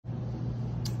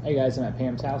Hey guys, I'm at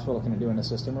Pam's house. We're looking at doing a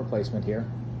system replacement here.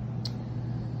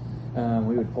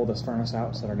 We would pull this furnace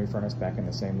out, set our new furnace back in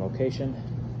the same location.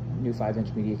 New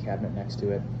 5-inch media cabinet next to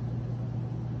it.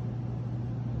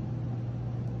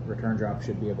 Return drop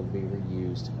should be able to be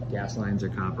reused. Gas lines are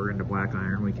copper into black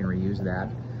iron. We can reuse that.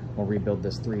 We'll rebuild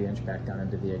this 3-inch back down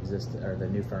into the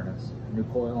new furnace. New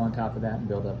coil on top of that and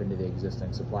build up into the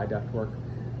existing supply ductwork.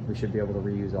 We should be able to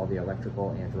reuse all the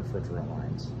electrical and refrigerant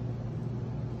lines.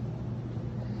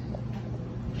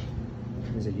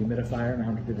 There's a humidifier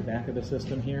mounted to the back of the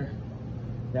system here.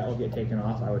 That will get taken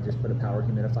off. I would just put a power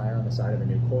humidifier on the side of the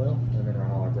new coil and then run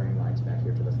all our drain lines back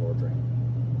here to the floor drain.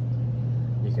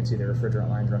 You can see the refrigerant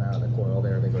lines run out of the coil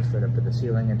there. They go straight up to the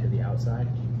ceiling and to the outside,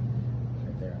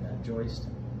 right there on that joist.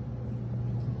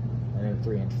 And then a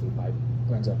 3-inch flue pipe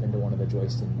runs up into one of the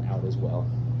joists and out as well.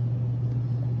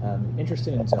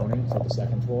 Interested in zoning for the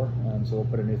second floor, so we'll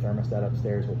put a new thermostat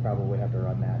upstairs. We'll probably have to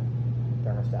run that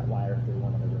thermostat wire through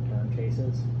one of the return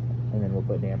cases, and then we'll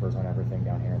put dampers on everything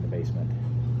down here in the basement.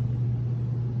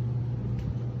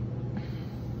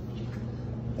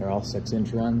 They're all 6-inch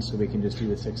runs, so we can just do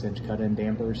the 6-inch cut-in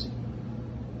dampers.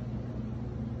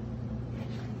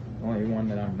 Only one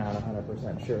that I'm not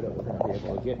 100% sure that we're going to be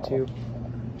able to get to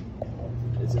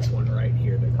is this one right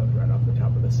here that comes right off the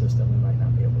top of the system. We might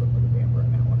not be able to put a damper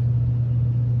in that one.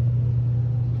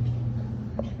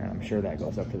 And I'm sure that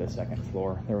goes up to the second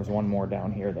floor. There was one more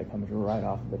down here that comes right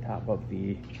off the top of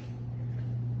the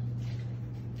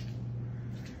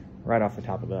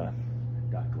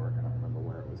ductwork. I don't remember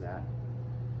where it was at,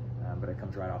 but it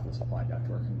comes right off the supply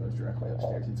ductwork and goes directly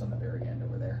upstairs. It's on the very end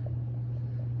over there,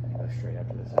 and it goes straight up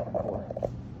to the second floor.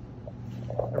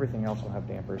 Everything else will have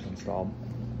dampers installed.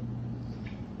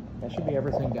 That should be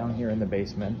everything down here in the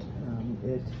basement.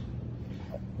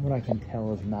 What I can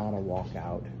tell is not a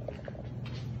walkout.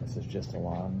 This is just a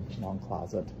long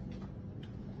closet,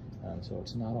 so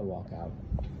it's not a walkout.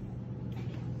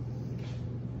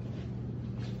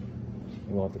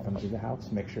 You will have to come through the house,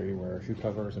 make sure you wear shoe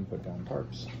covers and put down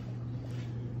tarps.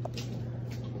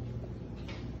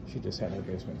 She just had her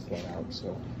basement flood out,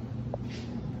 so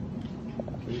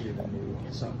we did a new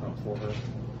sump pump for her.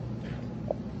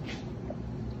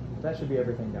 That should be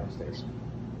everything downstairs.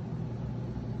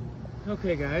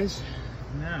 Okay guys,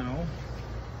 now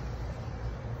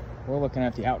we're looking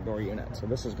at the outdoor unit. So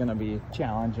this is going to be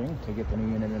challenging to get the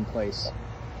new unit in place.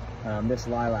 This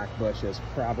lilac bush is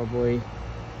probably,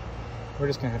 we're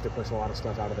just going to have to push a lot of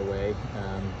stuff out of the way,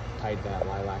 tighten that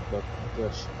lilac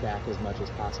bush back as much as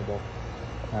possible.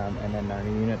 And then our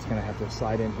new unit's going to have to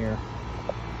slide in here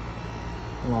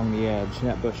along the edge.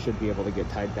 That bush should be able to get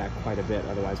tied back quite a bit,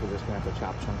 otherwise we're just going to have to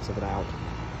chop chunks of it out.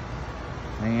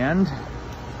 And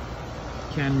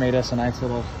Ken made us a nice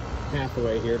little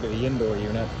pathway here to the indoor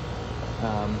unit.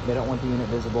 They don't want the unit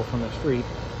visible from the street,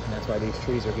 and that's why these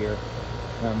trees are here.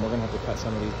 We're going to have to cut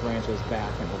some of these branches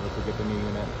back in order to get the new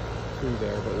unit through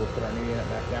there, but we'll put our new unit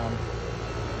back down.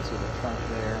 You see the trunk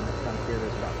there, and the trunk here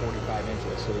is about 45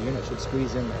 inches, so the unit should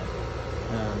squeeze in there.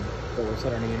 But we'll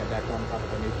set our new unit back on top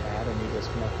of a new pad, a new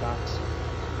disconnect box,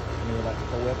 a new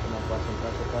electrical whip, and then flush and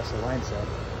pressure plus the line set.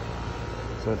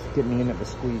 So it's getting the unit to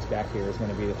squeeze back here is going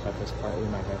to be the toughest part. We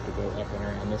might have to go up and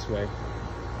around this way.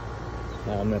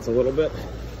 That's a little bit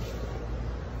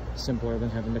simpler than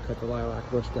having to cut the lilac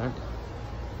bush back.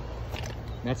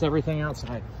 That's everything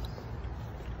outside.